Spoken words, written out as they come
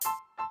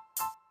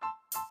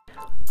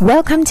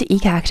Welcome to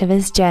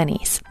Eco-Activist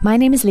Journeys. My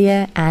name is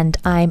Leah and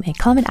I'm a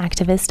climate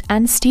activist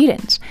and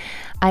student.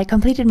 I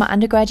completed my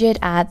undergraduate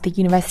at the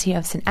University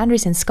of St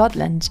Andrews in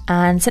Scotland,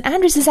 and St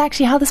Andrews is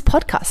actually how this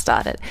podcast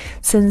started,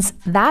 since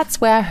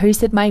that's where I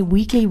hosted my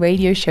weekly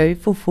radio show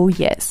for 4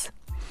 years.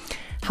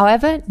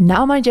 However,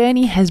 now my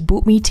journey has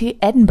brought me to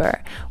Edinburgh,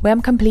 where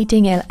I'm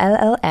completing an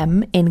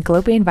LLM in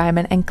Global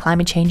Environment and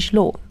Climate Change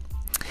Law.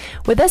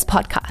 With this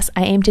podcast,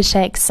 I aim to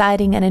share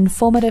exciting and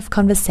informative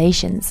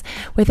conversations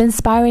with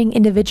inspiring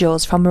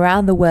individuals from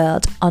around the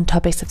world on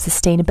topics of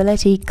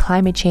sustainability,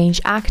 climate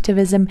change,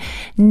 activism,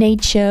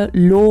 nature,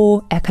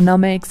 law,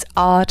 economics,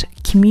 art,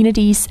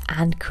 communities,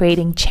 and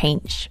creating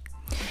change.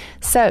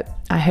 So,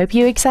 I hope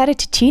you're excited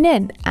to tune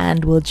in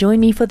and will join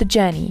me for the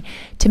journey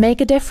to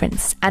make a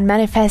difference and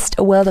manifest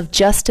a world of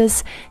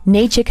justice,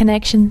 nature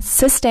connection,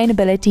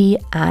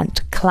 sustainability, and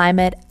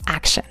climate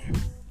action.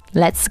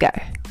 Let's go.